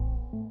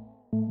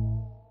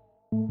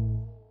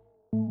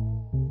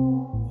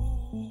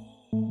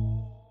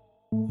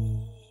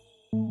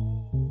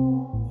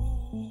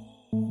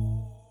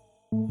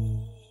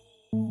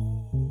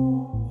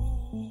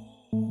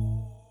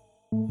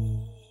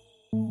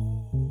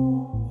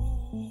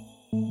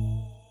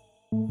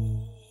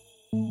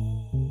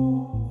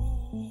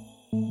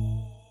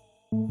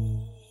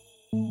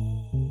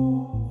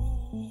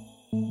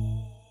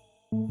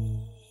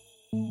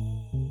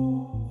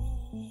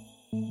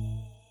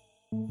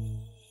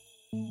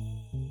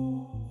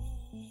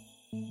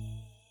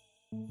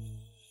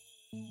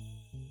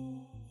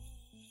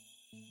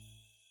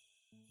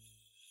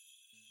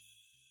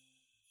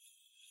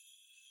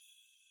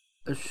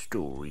A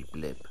story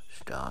blip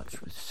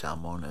starts with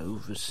someone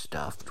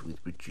overstuffed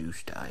with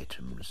reduced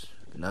items,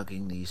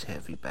 lugging these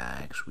heavy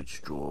bags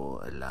which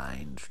draw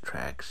aligned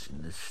tracks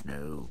in the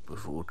snow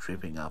before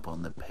tripping up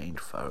on the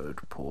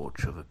paint-furrowed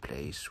porch of a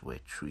place where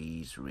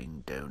trees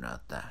ring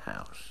donut the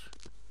house.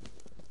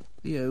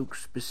 The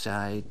oaks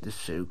beside, the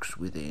soaks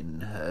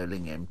within,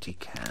 hurling empty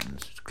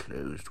cans at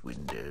closed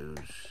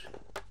windows.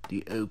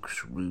 The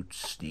oak's roots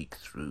sneak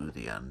through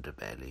the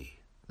underbelly,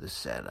 the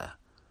cellar,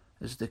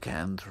 as the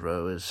can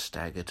throwers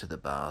stagger to the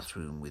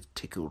bathroom with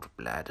tickled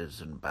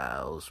bladders and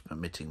bowels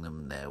permitting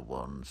them their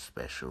one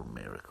special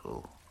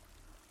miracle.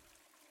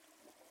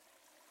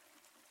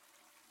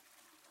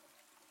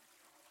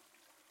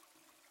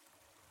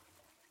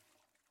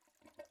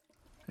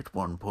 At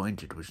one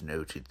point it was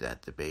noted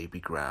that the baby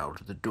growled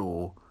at the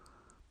door,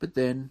 but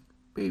then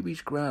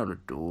babies growl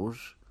at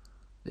doors.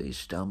 They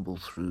stumble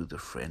through the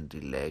friendly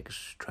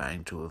legs,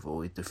 trying to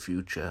avoid the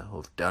future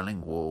of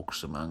dulling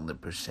walks among the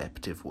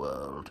perceptive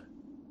world.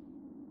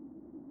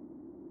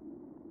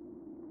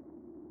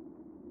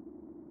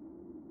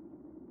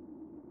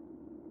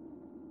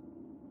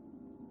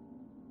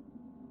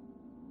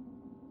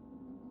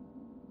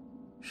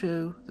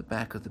 So the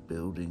back of the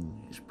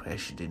building is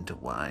pressured into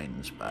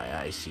winds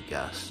by icy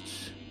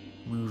gusts,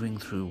 moving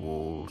through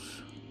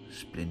walls.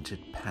 Splintered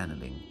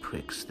paneling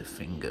pricks the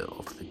finger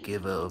of the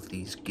giver of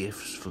these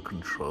gifts for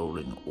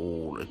controlling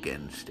all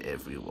against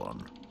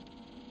everyone.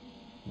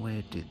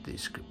 Where did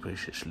this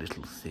capricious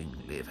little thing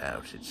live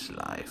out its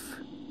life?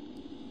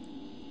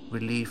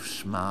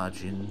 Relief's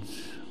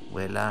margins,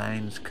 where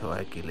lines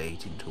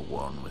coagulate into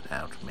one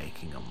without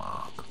making a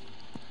mark.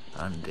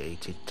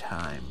 Undated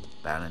time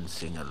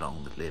balancing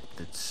along the lip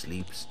that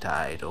sleep's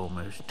tide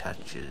almost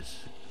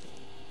touches.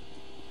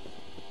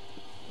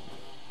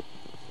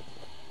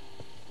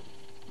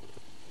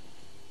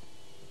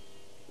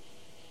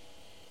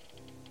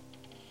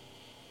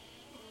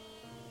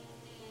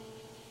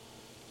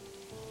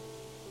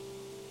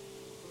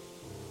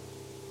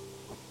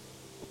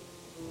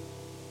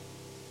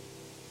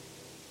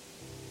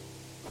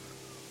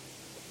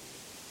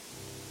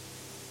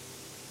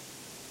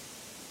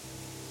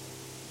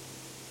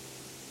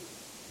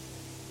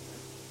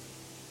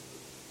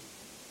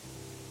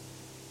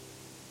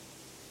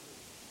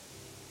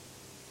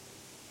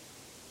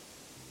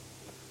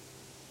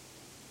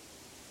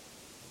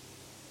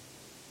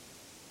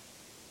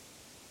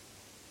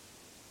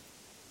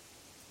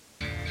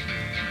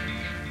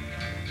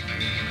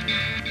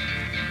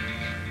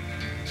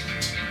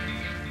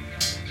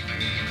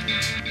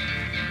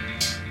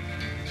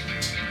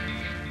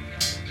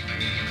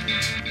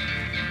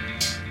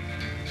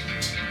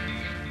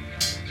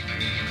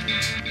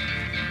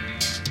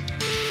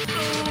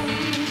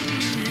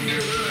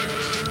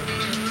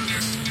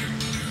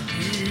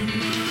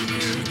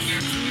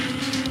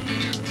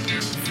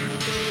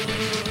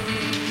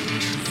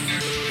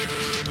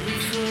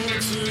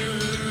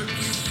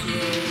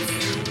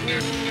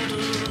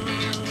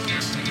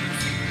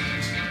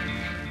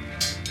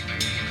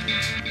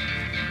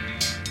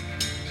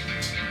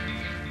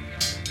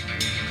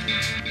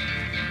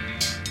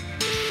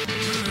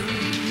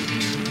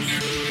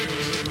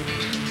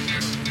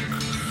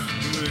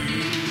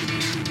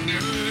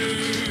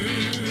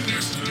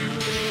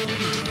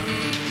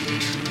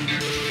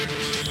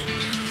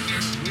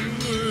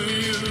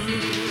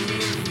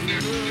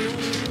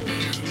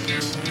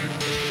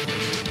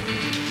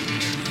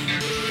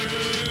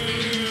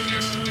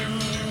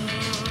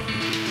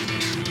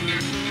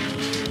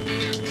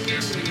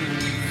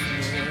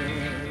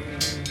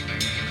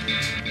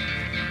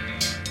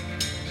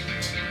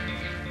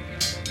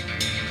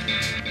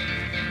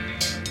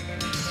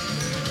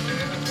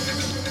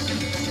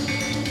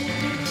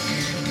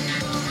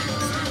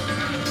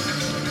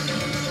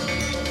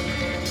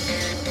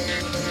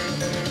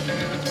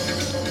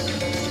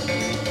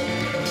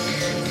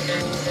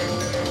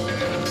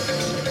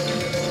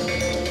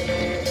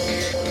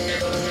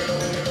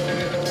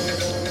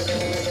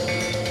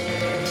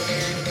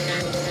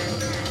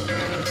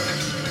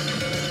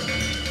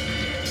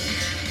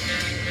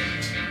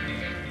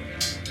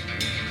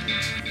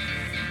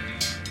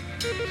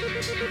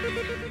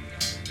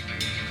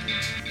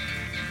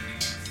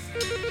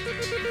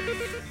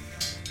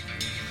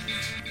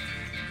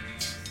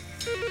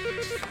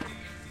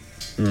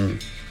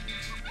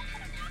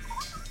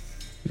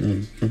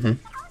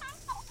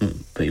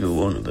 People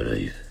want to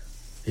believe.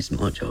 It's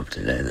my job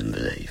to let them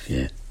believe,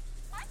 yeah.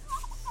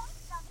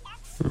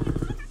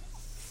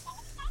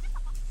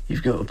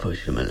 You've got to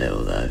push them a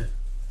little, though,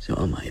 so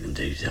I make them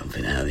do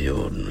something out of the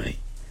ordinary.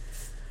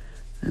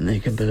 And they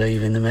can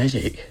believe in the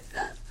magic.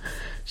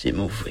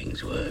 Simple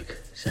things work,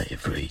 say it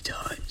 3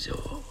 times,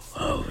 or,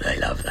 oh, they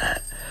love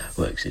that,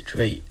 works a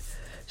treat.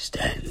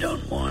 Stand on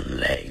one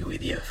leg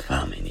with your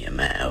thumb in your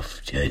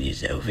mouth, turn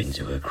yourself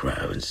into a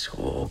crow and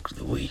squawk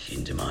the wish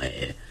into my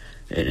ear.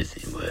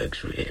 Anything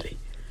works, really.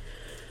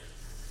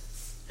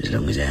 As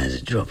long as it has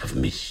a drop of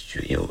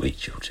mystery or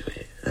ritual to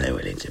it, they're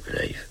willing to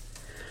believe.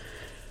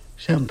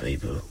 Some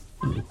people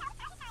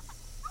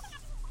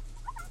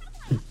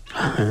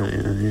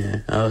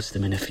Yeah. Ask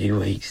them in a few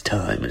weeks'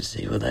 time and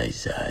see what they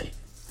say.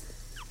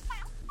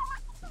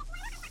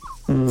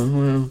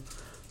 Well,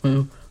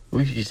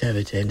 witches have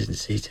a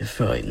tendency to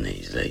frighten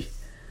easily.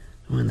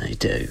 When they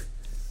do,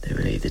 they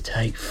will either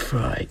take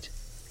fright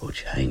or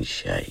change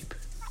shape.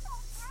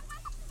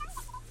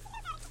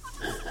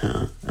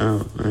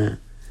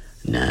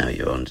 Now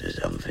you're onto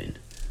something.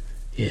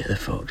 Yeah, the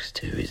fox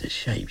too is a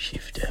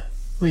shapeshifter.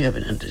 We have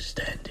an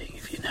understanding,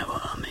 if you know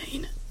what I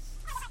mean.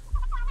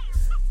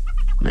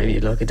 Maybe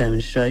you'd like a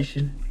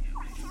demonstration?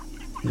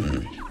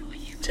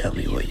 Tell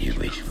me what you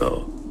wish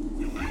for.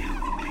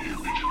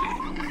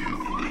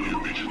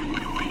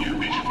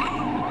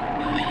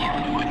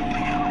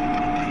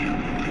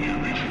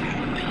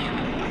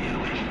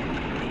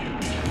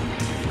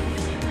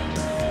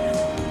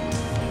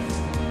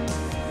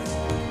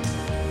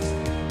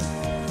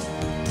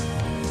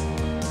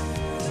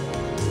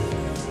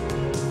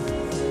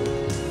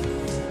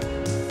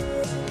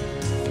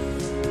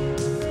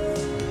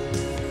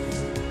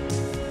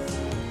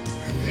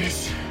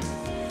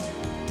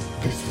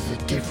 This is a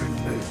different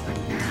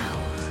movement now.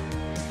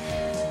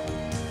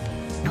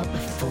 Not the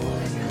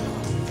falling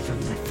along from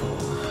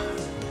before.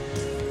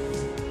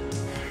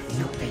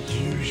 Not the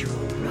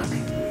usual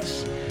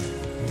runnings,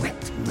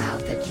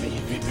 wet-mouthedly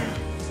thither,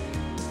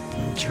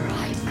 and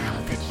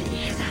dry-mouthedly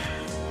hither.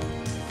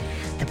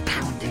 The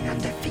pounding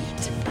under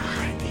feet and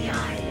behind the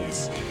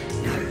eyes.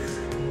 No.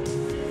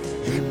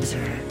 Limbs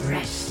are at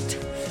rest,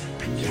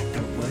 and yet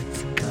the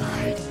woods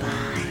glide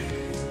by.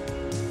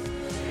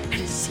 And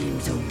it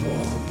seems a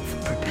warmth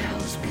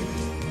propels me,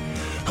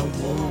 a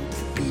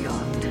warmth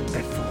beyond and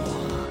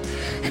before,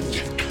 and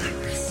yet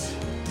close.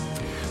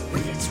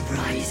 With its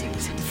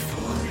risings and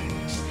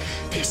fallings,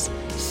 this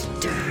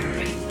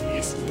stirring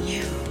is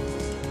new.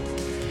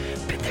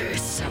 But there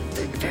is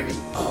something very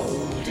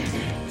old in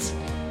it,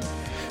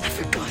 a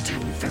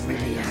forgotten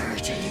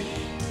familiarity.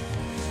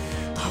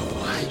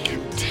 Oh, I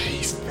can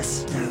taste the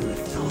snow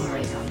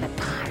thawing on the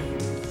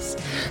pines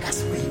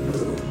as we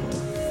move.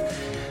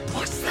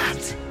 What's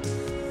that?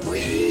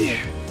 We?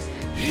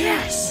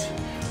 Yes,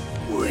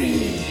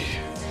 we.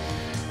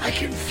 I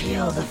can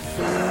feel the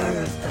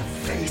fur of the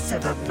face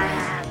of a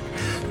man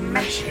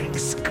meshing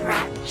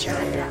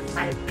scratchily up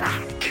my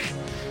back.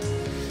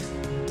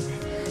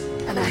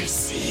 And I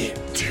see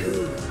it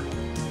too.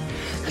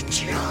 A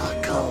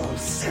charcoal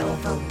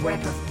silver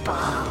web of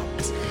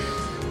barbs,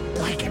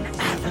 like an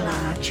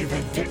avalanche of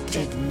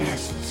evicted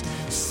nests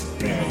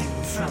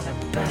spilling from a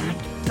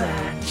burnt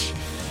birch.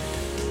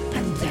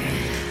 And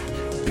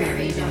there,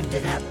 buried under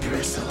that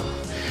bristle,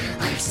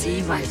 I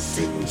see my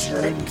singed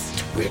limbs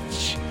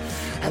twitch,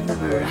 and the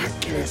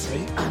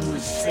miraculously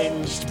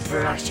unsinged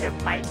brush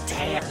of my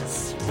tail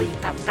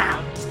sweep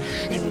about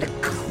in the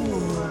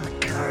cool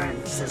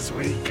currents as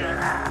we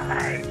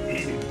glide.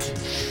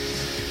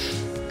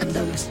 And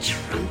those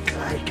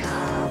trunk-like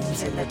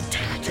arms in the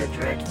tattered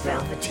red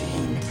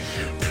velveteen,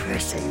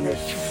 pressing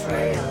this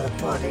frail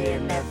body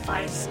in their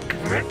vice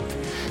grip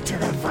to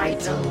the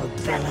vital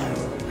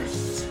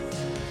bellows.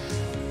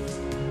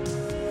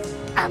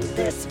 And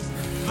this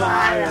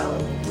vial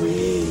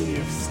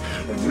weaves,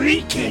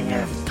 reeking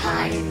of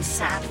pine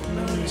sap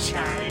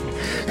moonshine,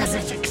 as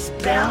it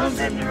expels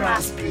in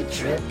raspy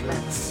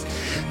driplets.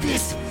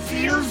 This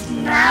feels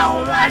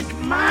now like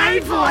my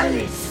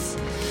voice,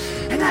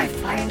 and I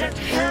find it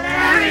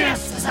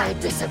hilarious as I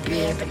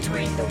disappear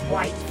between the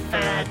white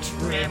fur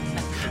trim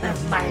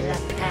of my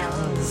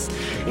lapels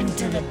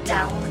into the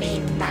downy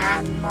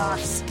man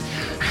moss.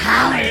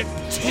 How it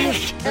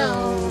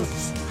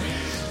tickles!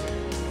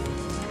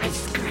 I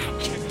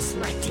scratch a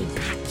sweaty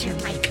patch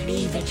of my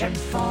cleavage and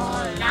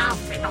fall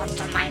laughing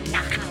onto my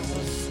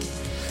knuckles.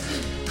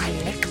 I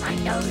lick my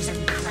nose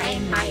and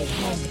crane my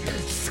head,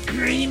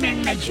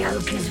 screaming the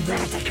joke as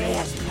vertically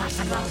as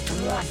possible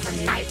towards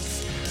the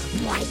night's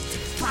white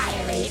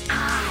fiery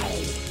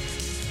eye.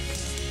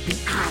 The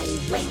eye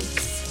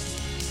winks.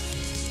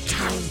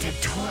 Time to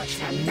torch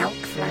the milk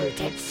float,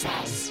 it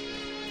says.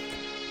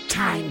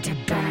 Time to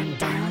burn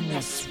down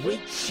the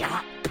sweet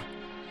shop.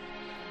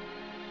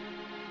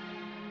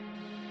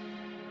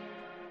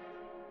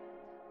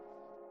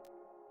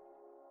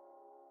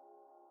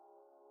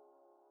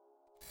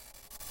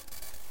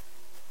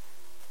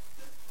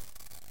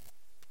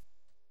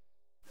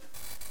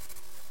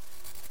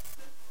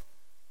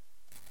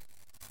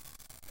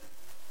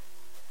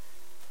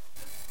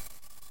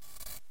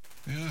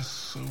 Yes,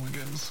 so we're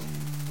getting some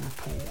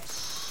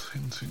reports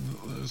hinting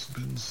that there's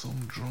been some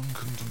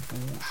drunken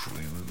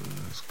debauchery that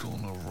has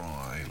gone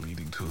awry,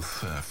 leading to a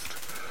theft.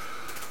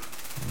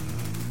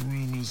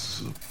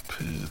 Rumours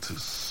appear to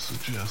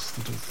suggest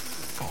that a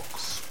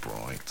fox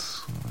sprite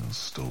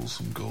stole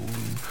some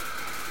golden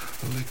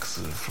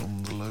elixir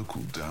from the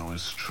local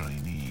Taoist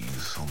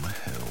trainees on the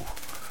hill.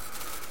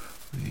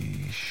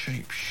 The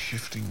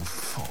shape-shifting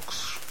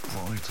fox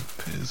sprite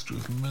appears to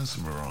have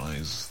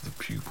mesmerised the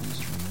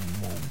pupils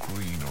more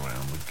green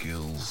around the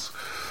gills,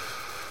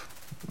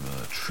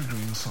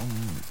 triggering some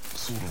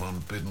sort of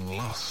unbidden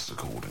lust,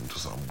 according to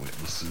some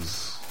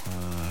witnesses.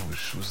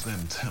 which was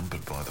then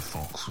tempered by the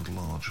fox with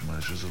large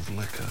measures of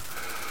liquor.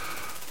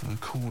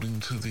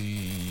 According to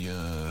the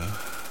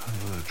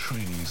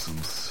trainees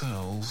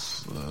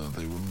themselves,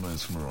 they were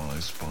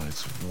mesmerised by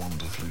its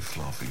wonderfully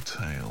fluffy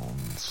tail,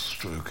 and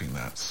stroking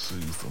that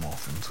soothed them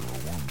off into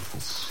a wonderful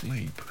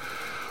sleep,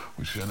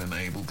 which then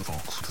enabled the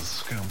fox to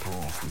scamper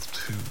off with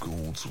 2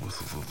 gourds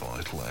worth of the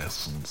vital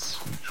essence,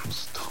 which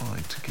was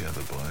tied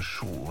together by a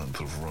short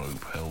length of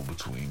rope held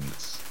between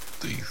its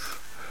teeth.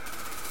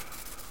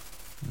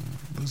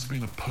 There's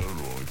been a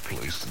Polaroid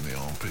placed in the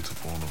armpit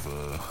of one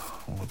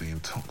of the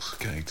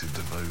intoxicated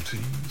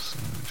devotees,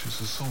 which is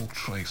the sole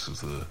trace of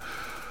the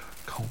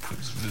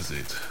culprit's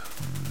visit.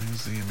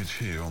 Here's the image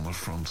here on the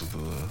front of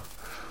the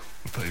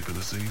paper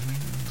this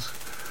evening.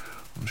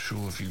 I'm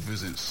sure if you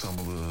visit some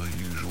of the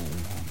usual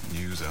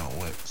news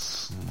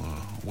outlets and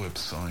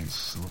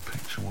websites, the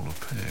picture will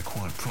appear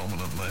quite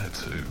prominent there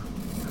too.